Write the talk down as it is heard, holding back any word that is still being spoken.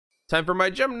Time for my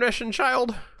gym mission,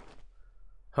 child.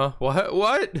 Huh?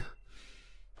 What?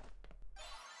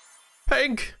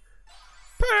 Pink!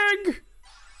 Pink!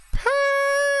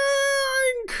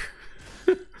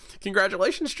 Pink!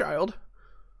 Congratulations, child.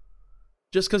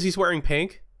 Just because he's wearing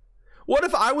pink? What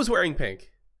if I was wearing pink?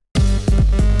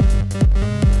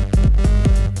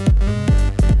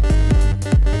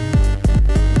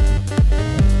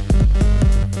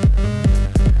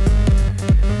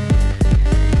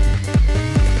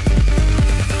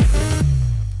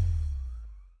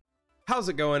 How's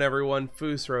it going, everyone?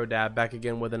 Fus Force back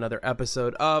again with another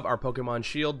episode of our Pokemon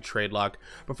Shield Tradelocke.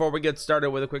 Before we get started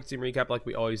with a quick team recap like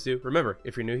we always do, remember,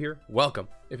 if you're new here, welcome.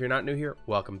 If you're not new here,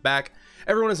 welcome back.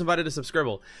 Everyone is invited to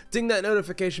subscribe. Ding that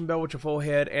notification bell with your full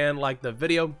head and like the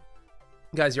video.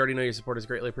 Guys, you already know your support is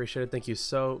greatly appreciated. Thank you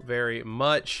so very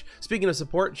much. Speaking of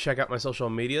support, check out my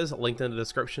social medias, linked in the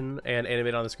description and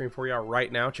animated on the screen for you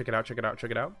right now. Check it out, check it out,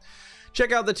 check it out.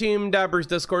 Check out the Team Dabbers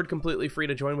Discord, completely free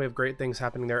to join. We have great things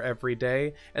happening there every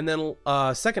day. And then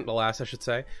second to last, I should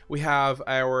say, we have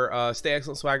our Stay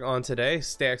Excellent swag on today.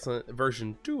 Stay Excellent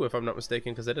version 2, if I'm not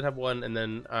mistaken, because I did have one, and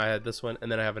then I had this one,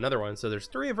 and then I have another one. So there's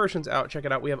 3 versions out. Check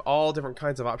it out. We have all different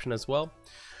kinds of options as well.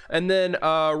 And then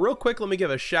real quick, let me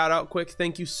give a shout out quick.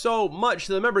 Thank you so much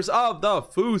to the members of the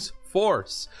Fus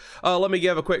Force. Let me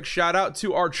give a quick shout out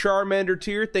to our Charmander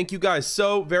Tier. Thank you guys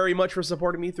so very much for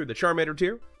supporting me through the Charmander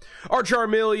Tier. Our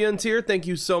Charmeleon Tier, thank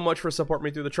you so much for supporting me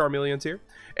through the Charmeleon Tier.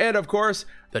 And of course,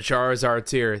 the Charizard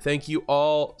Tier. Thank you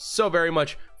all so very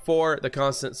much for the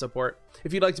constant support.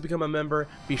 If you'd like to become a member,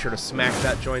 be sure to smack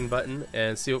that join button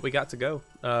and see what we got to go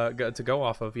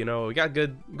off of. You know, we got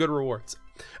good rewards.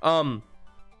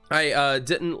 I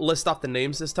didn't list off the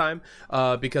names this time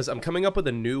because I'm coming up with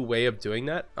a new way of doing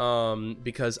that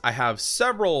because I have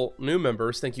several new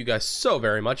members. Thank you guys so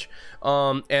very much.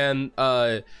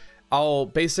 I'll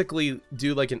basically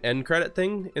do like an end credit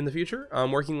thing in the future.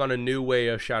 I'm working on a new way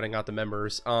of shouting out the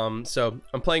members. So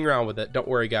I'm playing around with it. Don't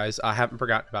worry, guys. I haven't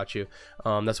forgotten about you.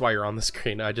 That's why you're on the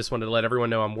screen. I just wanted to let everyone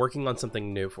know I'm working on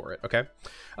something new for it. Okay.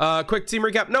 Quick team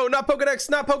recap. No, not Pokédex.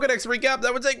 Not Pokédex recap.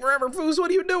 That would take forever. Fus, what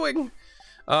are you doing?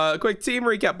 Quick team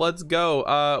recap, let's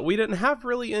go. We didn't have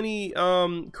really any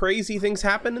crazy things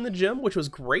happen in the gym, which was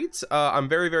great. I'm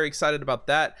very, very excited about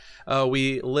that.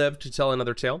 We lived to tell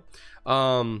another tale.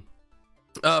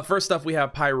 First up, we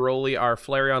have Pyroli, our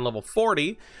Flareon, level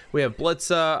 40. We have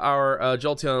Blitza, our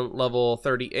Jolteon, level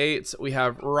 38. We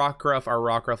have Rockruff, our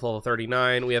Rockruff, level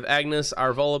 39. We have Agnes,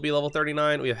 our Volibee, level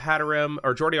 39. We have Hatterem,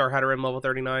 or Jordy, our Hatterem, level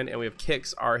 39. And we have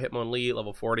Kix, our Hitmonlee,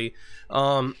 level 40.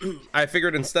 I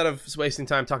figured instead of wasting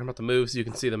time talking about the moves, you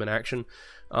can see them in action.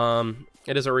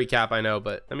 It is a recap, I know,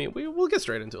 but I mean, we'll get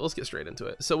straight into it. Let's get straight into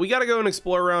it. So we got to go and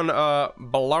explore around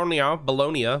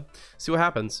Bologna, see what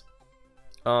happens.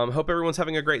 Hope everyone's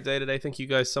having a great day today. Thank you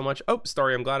guys so much. Oh,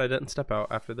 sorry, I'm glad I didn't step out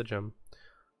after the gym.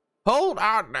 Hold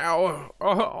on now.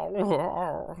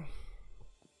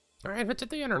 I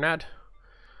invented the internet.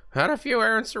 Had a few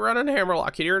errands to run in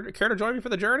Hammerlock. Care to join me for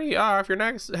the journey? If you're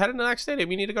heading to the next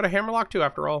stadium, you need to go to Hammerlock too,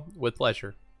 after all. With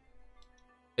pleasure.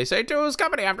 They say two is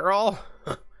company, after all.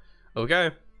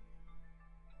 Okay.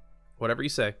 Whatever you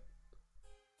say.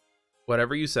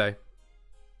 Whatever you say.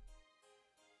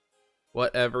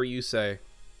 Whatever you say.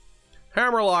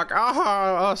 Hammerlock,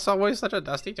 it's always such a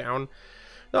dusty town.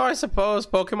 Though I suppose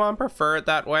Pokemon prefer it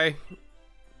that way.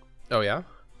 Oh yeah?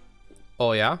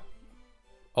 Oh yeah?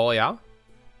 Oh yeah?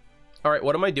 Alright,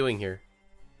 what am I doing here?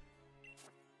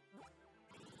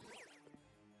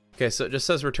 Okay, so it just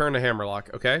says return to Hammerlock,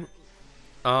 okay?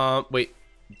 Wait,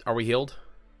 are we healed?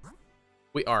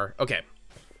 We are, okay.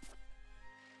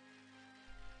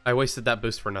 I wasted that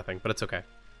boost for nothing, but it's okay.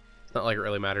 It's not like it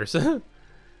really matters.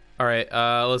 All right,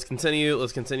 let's continue.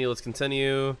 Let's continue. Let's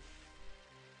continue.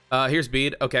 Here's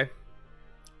Bede. Okay.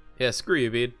 Yeah, screw you,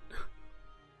 Bede.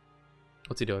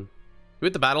 What's he doing? Do we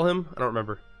have to battle him? I don't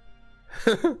remember.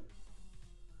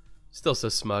 Still so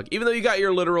smug. Even though you got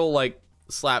your literal like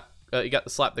slap, you got to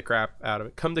slap the crap out of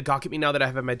it. Come to gawk at me now that I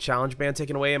have my challenge ban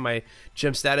taken away and my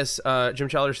gym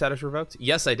challenger status revoked.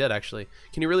 Yes, I did actually.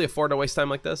 Can you really afford to waste time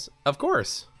like this? Of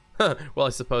course. Well, I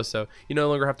suppose so. You no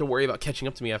longer have to worry about catching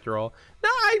up to me after all.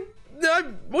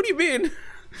 No, what do you mean?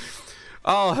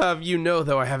 I'll have you know,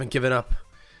 though, I haven't given up.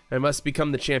 I must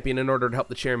become the champion in order to help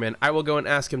the chairman. I will go and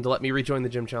ask him to let me rejoin the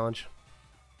gym challenge.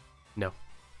 No.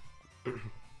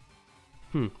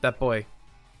 That boy.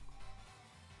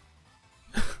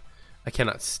 I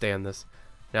cannot stand this.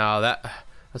 Now,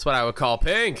 that's what I would call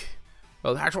pink.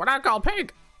 Well, that's what I call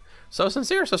pink. So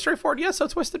sincere, so straightforward, yes, so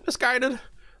twisted, misguided.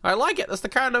 I like it. That's the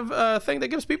kind of thing that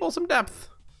gives people some depth.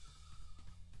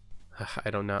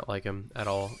 I do not like him at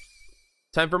all.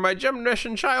 Time for my gym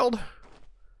mission, child.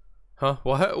 Huh?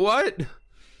 What?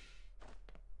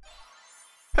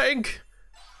 Pink!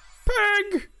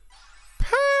 Pink!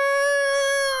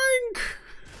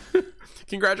 Pink!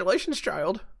 Congratulations,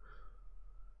 child.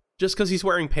 Just because he's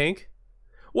wearing pink?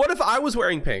 What if I was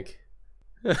wearing pink?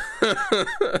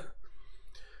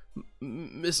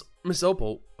 Miss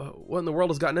Opal, what in the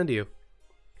world has gotten into you?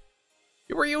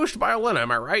 You were used by Elena,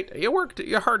 am I right? You worked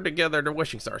hard to gather the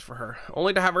wishing stars for her,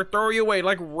 only to have her throw you away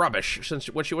like rubbish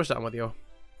when she was done with you.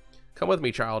 Come with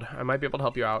me, child. I might be able to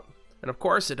help you out. And of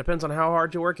course, it depends on how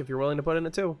hard you work if you're willing to put in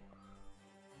it too.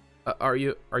 Are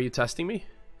you testing me?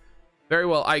 Very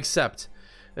well, I accept.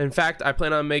 In fact, I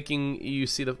plan on making you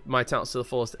see my talents to the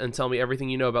fullest and tell me everything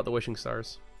you know about the wishing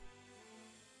stars.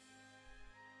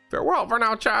 Farewell for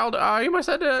now, child. You must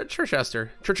head to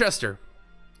Chichester.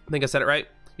 I think I said it right.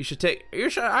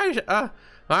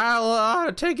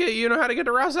 I'll take it. You know how to get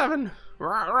to Route 7.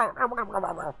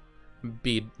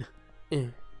 Bead.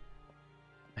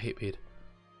 I hate Bead.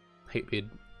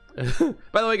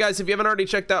 By the way, guys, if you haven't already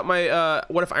checked out my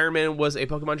What If Iron Man Was a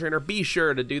Pokemon Trainer, be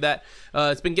sure to do that.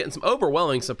 It's been getting some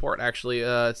overwhelming support, actually.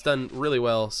 It's done really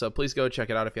well, so please go check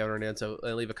it out if you haven't already done so.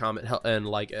 Leave a comment and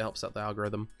like, it helps out the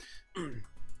algorithm.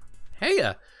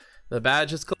 Hey, the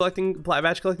badge collecting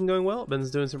going well.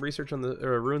 Ben's doing some research on the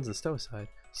ruins and Stoicide.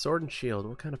 Sword and Shield,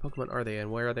 what kind of Pokemon are they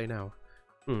and where are they now?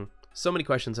 So many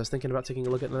questions. I was thinking about taking a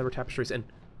look at another tapestries and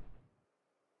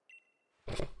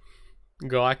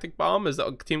Galactic Bomb? Is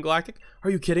that Team Galactic? Are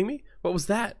you kidding me? What was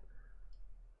that?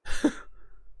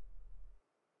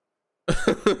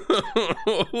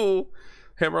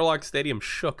 Hammerlock Stadium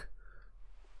shook.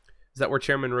 Is that where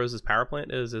Chairman Rose's power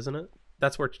plant is, isn't it?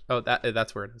 That's where, oh,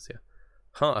 that's where it is, yeah.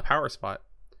 Huh, a power spot.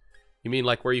 You mean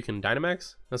like where you can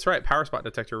Dynamax? That's right, power spot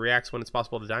detector reacts when it's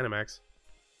possible to Dynamax.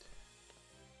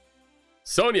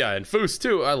 Sonia and Fus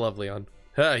too. I love Leon.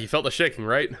 You felt the shaking,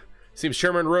 right? Seems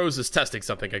Chairman Rose is testing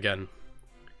something again.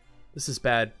 This is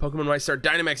bad. Pokemon might start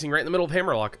Dynamaxing right in the middle of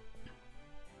Hammerlock.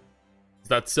 Is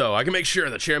that so? I can make sure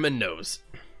the Chairman knows.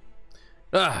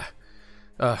 You'll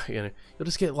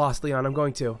just get lost, Leon. I'm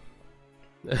going to.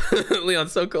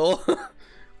 Leon's so cool.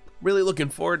 Really looking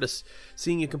forward to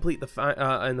seeing you complete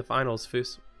in the finals,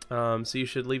 Fus. So you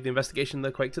should leave the investigation of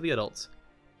the Quake to the adults.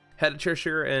 Head to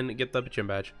Cheshire and get the gym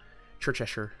badge.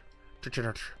 Cheshire.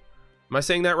 Am I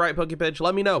saying that right, Pokepidge?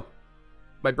 Let me know.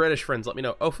 My British friends, let me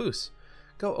know. Oh, Fus.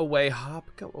 Go away, Hop.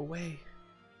 Go away.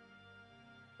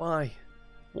 Why?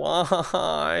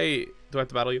 Why? Do I have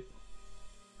to battle you? Do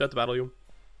I have to battle you?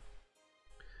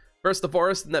 First the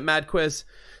forest and that mad quiz.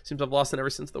 Seems I've lost it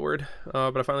ever since the word.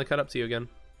 But I finally caught up to you again.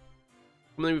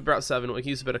 I'm gonna be Route 7. We can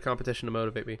use a bit of competition to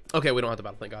motivate me. Okay, we don't have to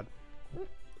battle, thank God.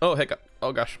 Oh, hiccup.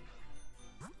 Oh, gosh.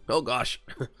 Oh, gosh.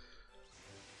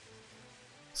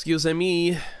 Excuse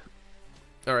me.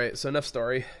 Alright, so enough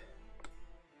story.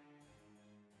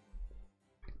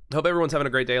 Hope everyone's having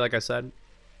a great day, like I said.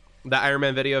 That Iron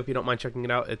Man video, if you don't mind checking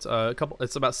it out, it's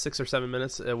it's about 6 or 7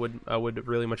 minutes. I would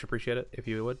really much appreciate it if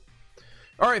you would.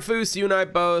 Alright, Fus, you and I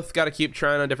both got to keep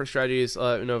trying on different strategies.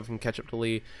 Let me know if we can catch up to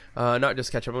Lee. Not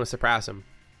just catch up, I'm going to surpass him.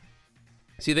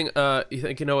 So you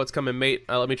think you know what's coming, mate?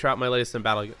 Let me try out my latest in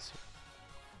battle against you.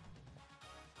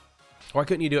 Why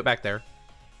couldn't you do it back there?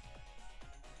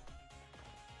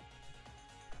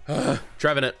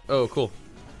 Trevenant. Oh, cool.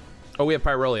 Oh, we have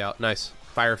Pyroli out. Nice.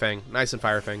 Fire Fang. Nice and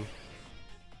Fire Fang.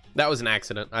 That was an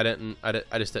accident. I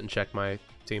just didn't check my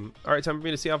team. All right, time for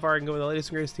me to see how far I can go with the latest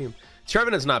and greatest team.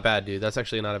 Trevenant's not bad, dude. That's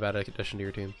actually not a bad addition to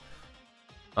your team.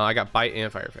 I got Bite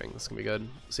and Fire Fang. This is gonna be good.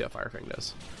 Let's see how Fire Fang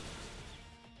does.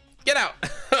 Get out!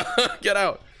 Get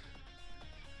out!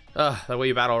 That way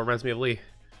you battle reminds me of Lee.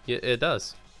 Yeah, it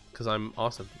does, because I'm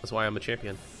awesome. That's why I'm a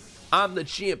champion. I'm the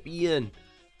champion.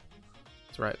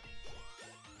 That's right.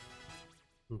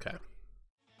 Okay.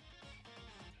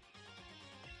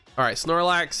 All right,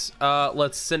 Snorlax.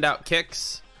 Let's send out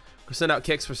kicks. We'll send out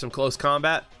kicks for some close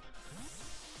combat.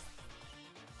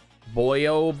 Boy,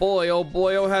 oh boy, oh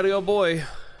boy, oh howdy, oh boy.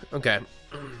 Okay.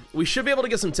 We should be able to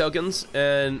get some tokens,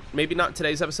 and maybe not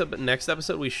today's episode, but next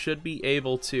episode we should be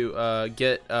able to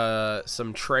get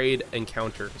some trade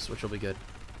encounters, which will be good.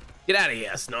 Get out of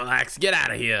here, Snorlax. Get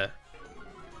out of here.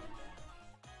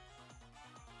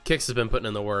 Kix has been putting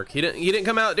in the work. He didn't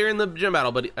come out during the gym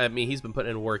battle, but I mean he's been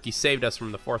putting in work. He saved us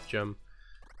from the 4th gym.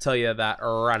 I'll tell you that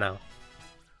right now.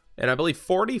 And I believe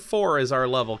 44 is our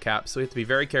level cap, so we have to be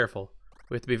very careful.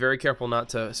 We have to be very careful not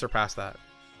to surpass that.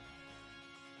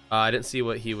 I didn't see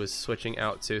what he was switching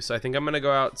out to, so I think I'm gonna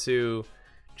go out to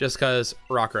just cause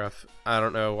Rockruff. I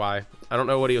don't know why. I don't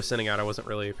know what he was sending out. I wasn't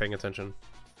really paying attention.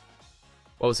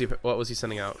 What was he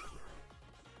sending out?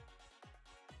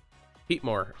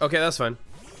 Heatmore. Okay, that's fine.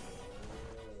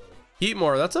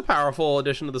 Heatmore, that's a powerful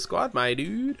addition to the squad, my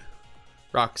dude.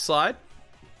 Rock Slide.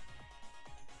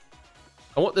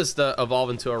 I want this to evolve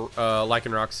into a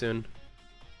Lycanroc soon.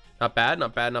 Not bad,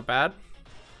 not bad, not bad.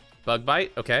 Bug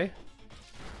Bite, okay.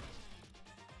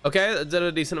 Okay, that did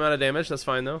a decent amount of damage. That's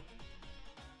fine, though.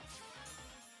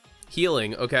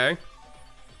 Healing, okay.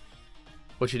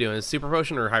 What you doing? Is Super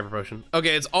Potion or Hyper Potion?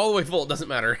 Okay, it's all the way full. It doesn't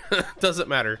matter. Doesn't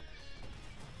matter.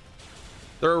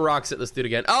 Throw rocks at this dude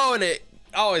again. Oh, and it...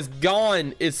 Oh, it's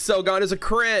gone. It's so gone. It's a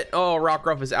crit. Oh,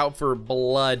 Rockruff is out for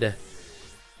blood.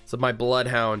 It's my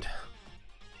Bloodhound.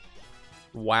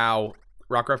 Wow.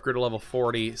 Rockruff grew to level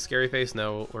 40. Scary Face?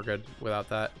 No, we're good without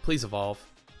that. Please evolve.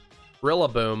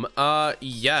 Rillaboom.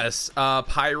 Yes.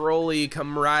 Pyroli,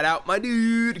 come right out, my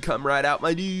dude. Come right out,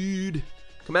 my dude.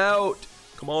 Come out.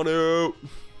 Come on out.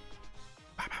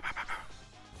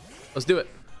 Let's do it.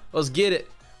 Let's get it.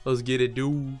 Let's get it,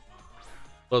 dude.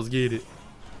 Let's get it.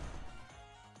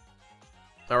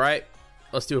 All right.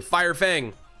 Let's do a Fire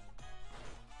Fang.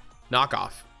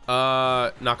 Knockoff.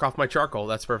 Knock off my charcoal.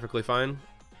 That's perfectly fine.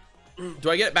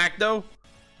 Do I get it back though?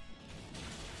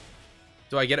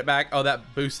 Do I get it back? Oh,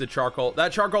 that boosted charcoal.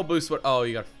 That charcoal boost would... Oh,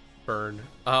 you got burned.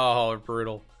 Oh,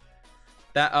 brutal.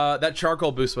 That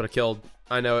charcoal boost would have killed.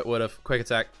 I know it would have. Quick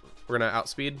attack. We're gonna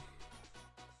outspeed.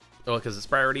 Oh, because it's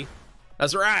priority.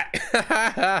 That's right.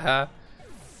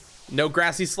 No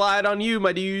grassy slide on you,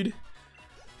 my dude.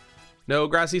 No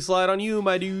grassy slide on you,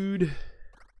 my dude.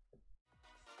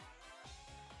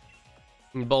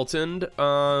 Boltoned.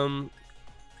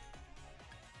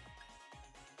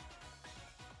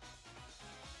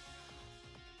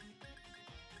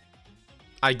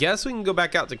 I guess we can go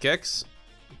back out to kicks.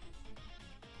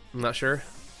 I'm not sure.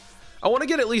 I want to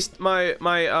get at least I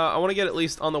want to get at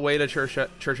least on the way to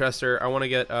Chichester. I want to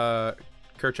get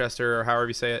Kirchester, or however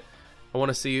you say it. I want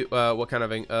to see what kind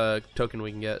of token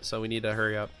we can get, so we need to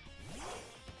hurry up.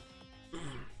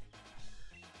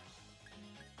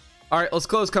 All right, let's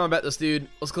close combat this dude.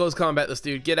 Let's close combat this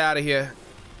dude. Get out of here.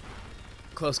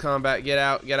 Close combat. Get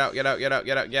out. Get out. Get out. Get out.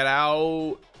 Get out. Get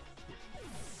out.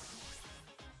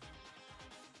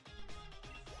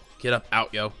 Get up.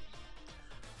 Out, yo.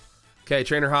 Okay,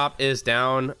 Trainer Hop is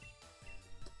down.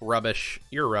 Rubbish.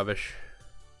 You're rubbish.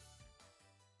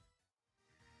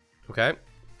 Okay.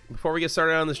 Before we get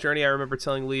started on this journey, I remember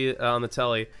telling Lee on the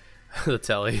telly. The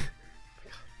telly.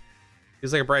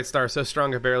 He's like a bright star, so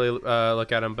strong I barely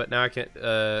look at him, but now I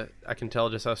can tell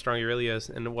just how strong he really is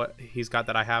and what he's got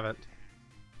that I haven't.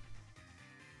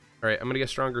 All right, I'm gonna get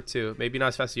stronger too. Maybe not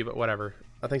as fast as you, but whatever.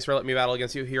 Thanks for letting me battle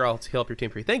against you. Here, I'll heal up your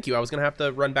team for you. Thank you. I was gonna have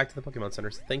to run back to the Pokemon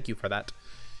Center, so thank you for that.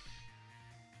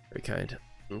 Very kind.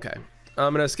 Okay,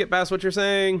 I'm gonna skip past what you're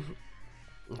saying.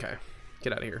 Okay,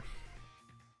 get out of here.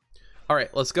 All right,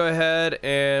 let's go ahead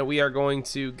and we are going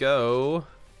to go.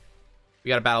 We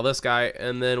got to battle this guy,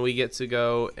 and then we get to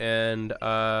go and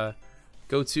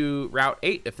go to Route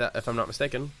 8, if I'm not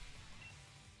mistaken.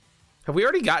 Have we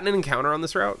already gotten an encounter on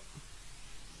this route?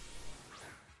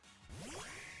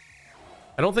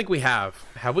 I don't think we have.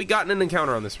 Have we gotten an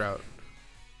encounter on this route?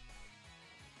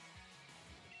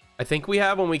 I think we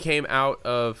have when we came out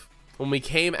of...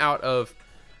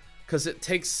 Because it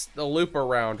takes the loop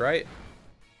around, right?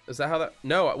 Is that how that...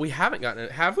 No, we haven't gotten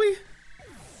it. Have we?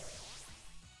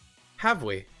 Have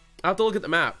we? I'll have to look at the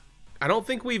map. I don't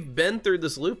think we've been through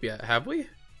this loop yet, have we?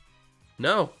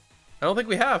 No, I don't think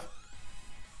we have.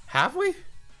 Have we?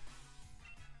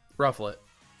 Rufflet.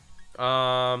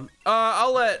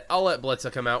 I'll let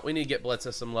Blitza come out. We need to get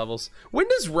Blitza some levels. When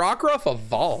does Rockruff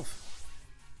evolve?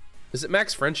 Is it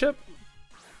max friendship?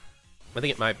 I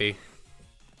think it might be.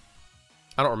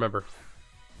 I don't remember.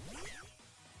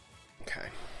 Okay.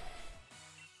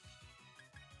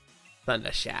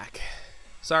 Thunder Shack.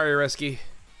 Sorry, Risky.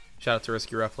 Shout out to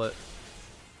Risky Rufflet.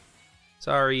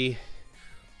 Sorry.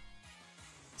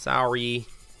 Sorry.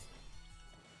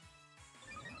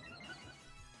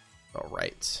 All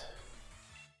right.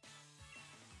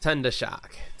 Thunder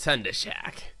Shack. Thunder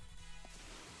Shack.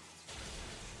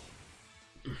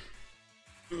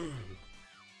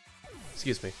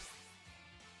 Excuse me.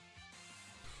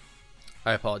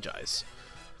 I apologize.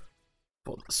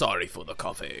 Sorry for the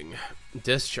coughing.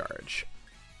 Discharge.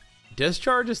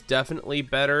 Discharge is definitely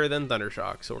better than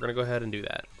Thundershock, so we're gonna go ahead and do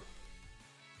that.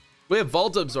 We have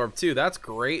Volt Absorb too. That's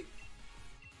great.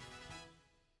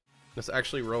 That's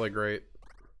actually really great.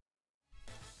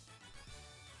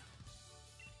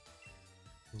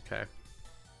 Okay.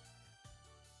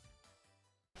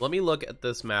 Let me look at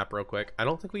this map real quick. I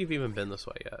don't think we've even been this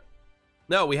way yet.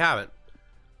 No, we haven't.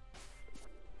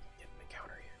 Get an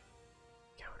encounter here.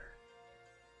 Encounter.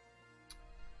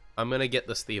 I'm gonna get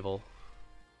this Thievul.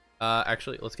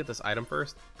 Actually, let's get this item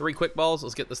first. 3 quick balls.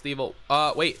 Let's get this Thievul.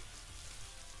 Wait.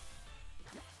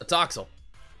 A Toxel.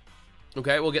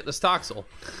 Okay, we'll get this Toxel.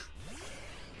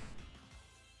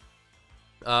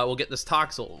 We'll get this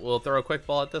Toxel. We'll throw a quick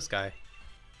ball at this guy.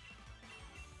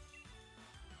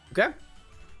 Okay.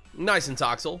 Nice and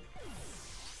Toxel.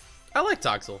 I like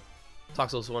Toxel.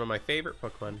 Toxel is one of my favorite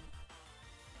Pokemon.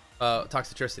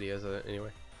 Toxicity is it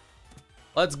anyway.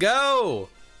 Let's go!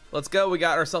 Let's go. We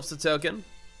got ourselves a token.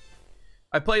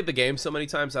 I played the game so many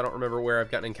times I don't remember where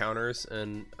I've gotten encounters,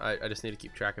 and I just need to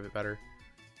keep track of it better.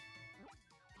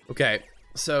 Okay,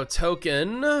 so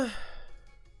token.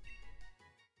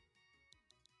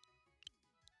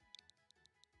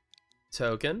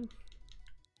 Token.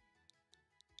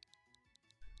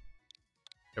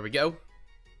 There we go.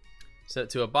 Set it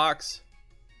to a box.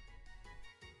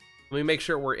 Let me make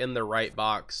sure we're in the right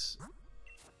box.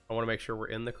 I want to make sure we're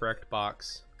in the correct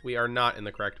box. We are not in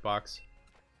the correct box.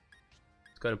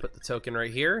 Let's go ahead and put the token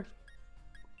right here.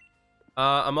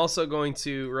 I'm also going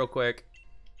to, real quick,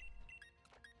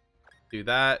 do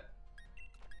that.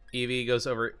 Eevee goes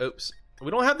over. Oops. We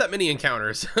don't have that many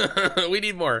encounters. We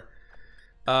need more.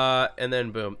 And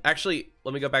then boom. Actually,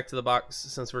 let me go back to the box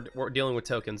since we're dealing with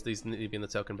tokens. These need to be in the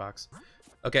token box.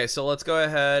 Okay, so let's go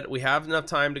ahead. We have enough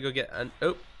time to go get an...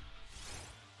 Oh.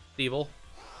 Thievul.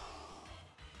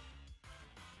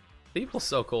 Thievul's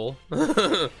so cool.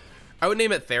 I would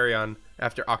name it Therion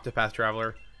after Octopath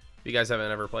Traveler. If you guys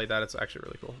haven't ever played that, it's actually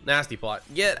really cool. Nasty plot.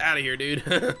 Get out of here,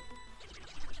 dude.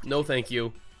 No, thank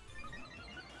you.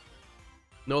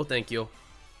 No, thank you.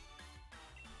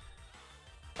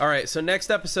 All right, so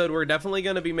next episode, we're definitely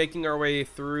going to be making our way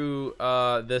through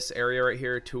this area right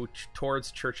here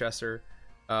towards Chichester.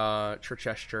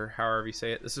 Chichester, however you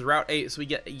say it. This is Route 8, so we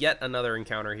get yet another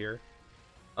encounter here.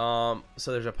 So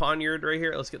there's a Ponyard right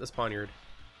here. Let's get this Ponyard.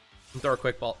 Throw a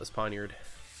quick ball at this Ponyard.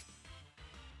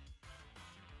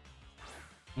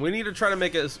 We need to try to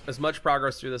make as much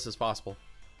progress through this as possible.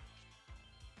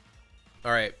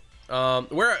 All right.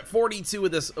 We're at 42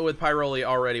 with Pyroli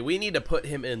already. We need to put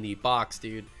him in the box,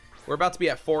 dude. We're about to be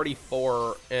at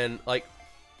 44, and like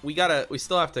we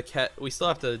still have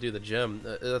to do the gym.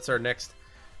 That's our next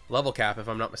level cap, if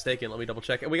I'm not mistaken. Let me double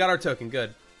check. And we got our token.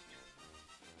 Good.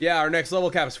 Yeah, our next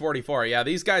level cap is 44. Yeah,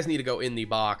 these guys need to go in the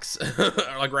box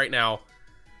like right now.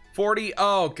 40.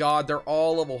 Oh god, they're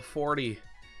all level 40.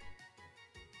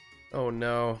 Oh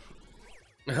no.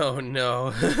 Oh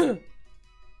no.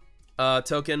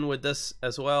 Token with this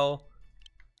as well.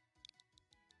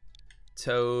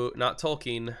 Not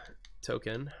Tolkien.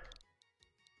 Token.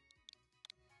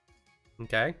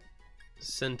 Okay.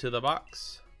 Send to the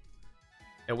box.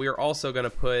 And we are also going to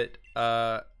put,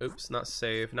 oops, not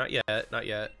save. Not yet. Not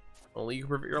yet. Only you can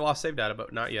prevent your lost save data,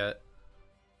 but not yet.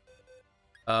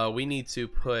 We need to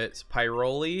put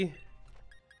Pyroli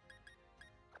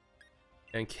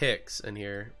and Kicks in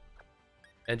here.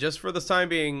 And just for the time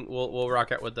being, we'll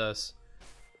rock out with this.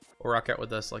 We'll rock out with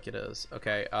this like it is.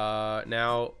 Okay,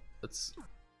 now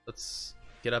let's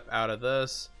get up out of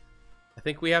this. I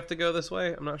think we have to go this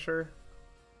way. I'm not sure.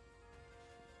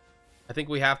 I think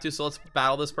we have to, so let's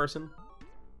battle this person.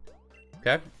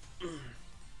 Okay.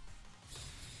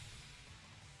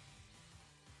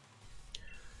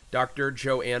 Dr.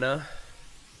 Joanna.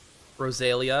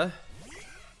 Rosalia.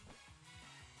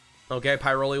 Okay,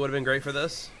 Pyroli would have been great for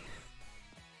this.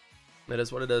 It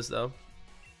is what it is, though.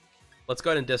 Let's go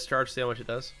ahead and discharge, see how much it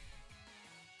does.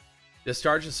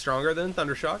 Discharge is stronger than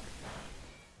Thundershock.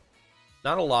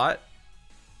 Not a lot.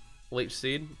 Leech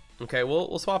Seed. Okay,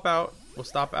 we'll swap out. We'll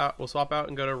swap out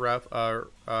and go to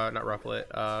not Rufflet.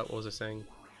 What was I saying?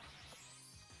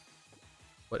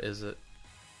 What is it?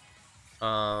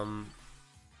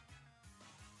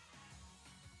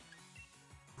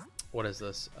 What is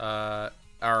this? Our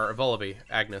Volibee,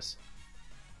 Agnes.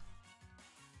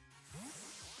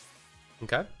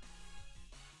 Okay.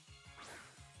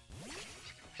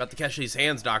 About to catch these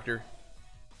hands, Doctor.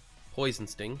 Poison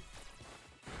Sting.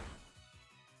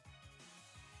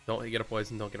 Don't get a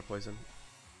poison, don't get a poison.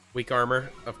 Weak armor,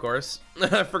 of course.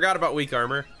 I forgot about weak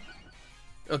armor.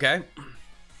 Okay.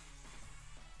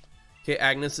 Okay,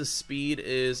 Agnes's speed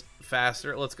is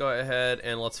faster. Let's go ahead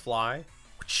and let's fly.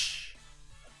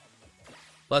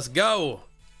 Let's go.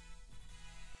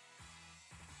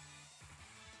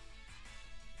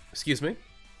 Excuse me.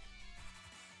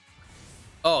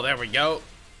 Oh, there we go.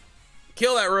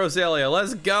 Kill that Rosalia.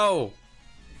 Let's go.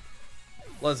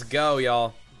 Let's go,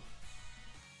 y'all.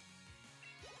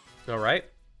 All right.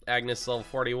 Agnes level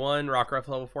 41. Rockruff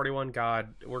level 41.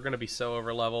 God, we're going to be so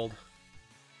over leveled.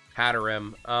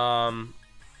 Hatterim. Oh,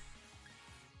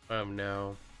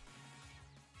 no.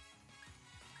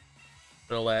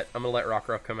 I'm gonna let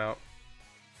Rockruff come out.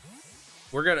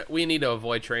 We need to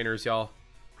avoid trainers, y'all.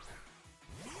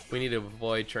 We need to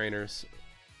avoid trainers.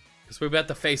 Because we're about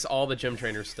to face all the gym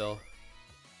trainers still.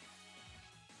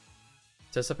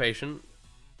 Anticipation.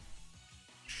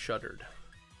 Shuddered.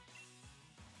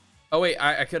 Oh wait,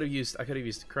 I could have used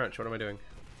Crunch. What am I doing?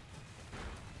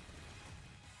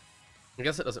 I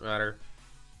guess it doesn't matter.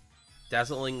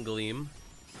 Dazzling Gleam.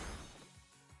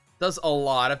 Does a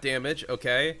lot of damage.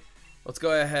 Okay. Let's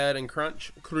go ahead and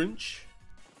crunch.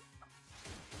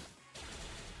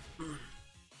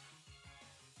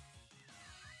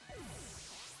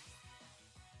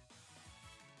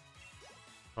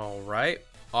 Alright.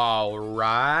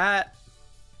 Alright.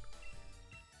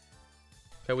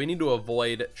 Okay, we need to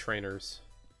avoid trainers.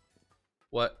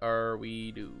 What are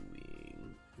we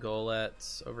doing?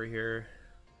 Golettes over here.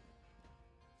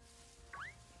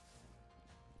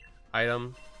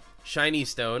 Item. Shiny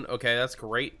Stone. Okay, that's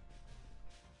great.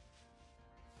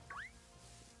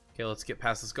 Okay, let's get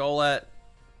past this Golett.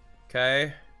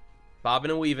 Okay.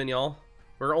 Bobbing and weaving, y'all.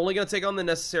 We're only going to take on the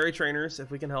necessary trainers if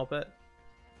we can help it.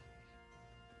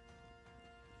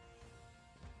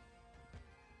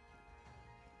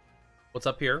 What's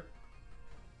up here?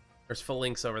 There's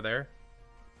Phalanx over there.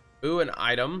 Ooh, an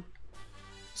item.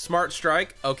 Smart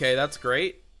Strike. Okay, that's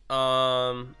great. If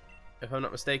I'm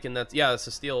not mistaken, that's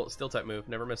a steel type move.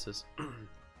 Never misses.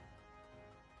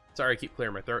 Sorry, I keep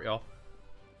clearing my throat, y'all.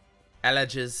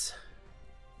 Allergies.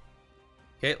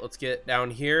 Okay, let's get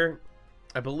down here.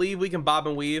 I believe we can bob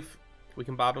and weave. We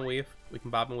can bob and weave.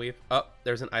 Oh,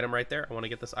 there's an item right there. I want to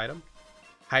get this item.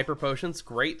 Hyper Potions.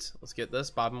 Great. Let's get this.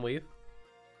 Bob and weave.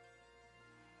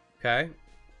 Okay.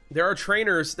 There are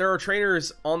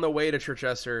trainers on the way to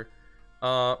Chichester.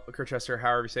 Chichester,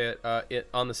 however you say it,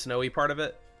 on the snowy part of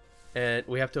it. And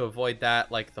we have to avoid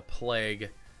that like the plague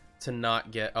to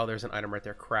not get... Oh, there's an item right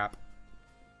there. Crap.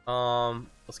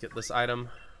 Let's get this item.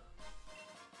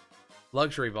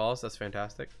 Luxury balls. That's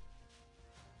fantastic.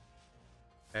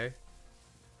 Okay.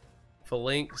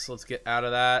 Phalanx. Let's get out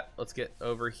of that. Let's get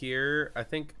over here. I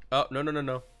think... Oh,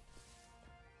 no.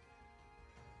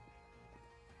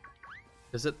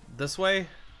 Is it this way?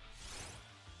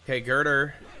 Okay,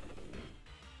 Girder.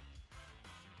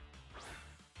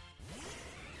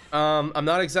 I'm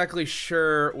not exactly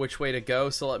sure which way to go,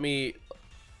 so let me...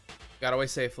 Got away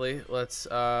safely. Let's,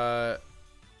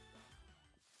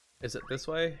 Is it this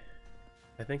way?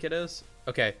 I think it is.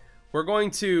 Okay, we're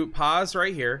going to pause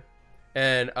right here,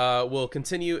 and we'll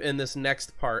continue in this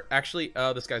next part. Actually,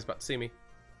 this guy's about to see me.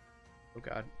 Oh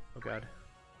god. Oh god.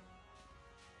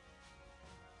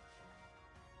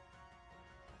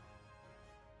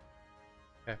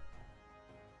 Okay.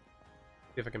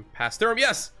 See if I can pass through him.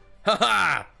 Yes!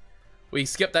 Haha! We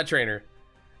skipped that trainer.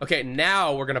 Okay,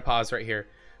 now we're gonna pause right here.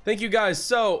 Thank you guys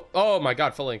so... Oh my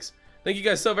god, Phalanx. Thank you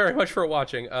guys so very much for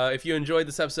watching. If you enjoyed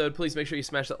this episode, please make sure you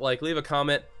smash that like, leave a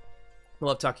comment. I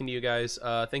love talking to you guys.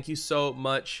 Thank you so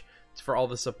much for all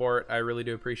the support. I really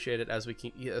do appreciate it as we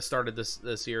started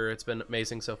this year. It's been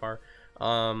amazing so far.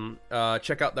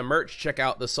 Check out the merch, check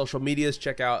out the social medias,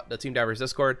 check out the Team Divers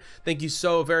Discord. Thank you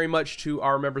so very much to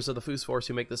our members of the Fus Force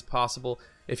who make this possible.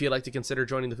 If you'd like to consider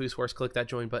joining the Fus Force, click that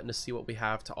join button to see what we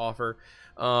have to offer.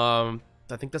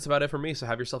 I think that's about it for me, so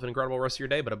have yourself an incredible rest of your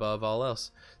day, but above all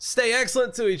else, stay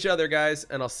excellent to each other, guys,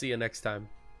 and I'll see you next time.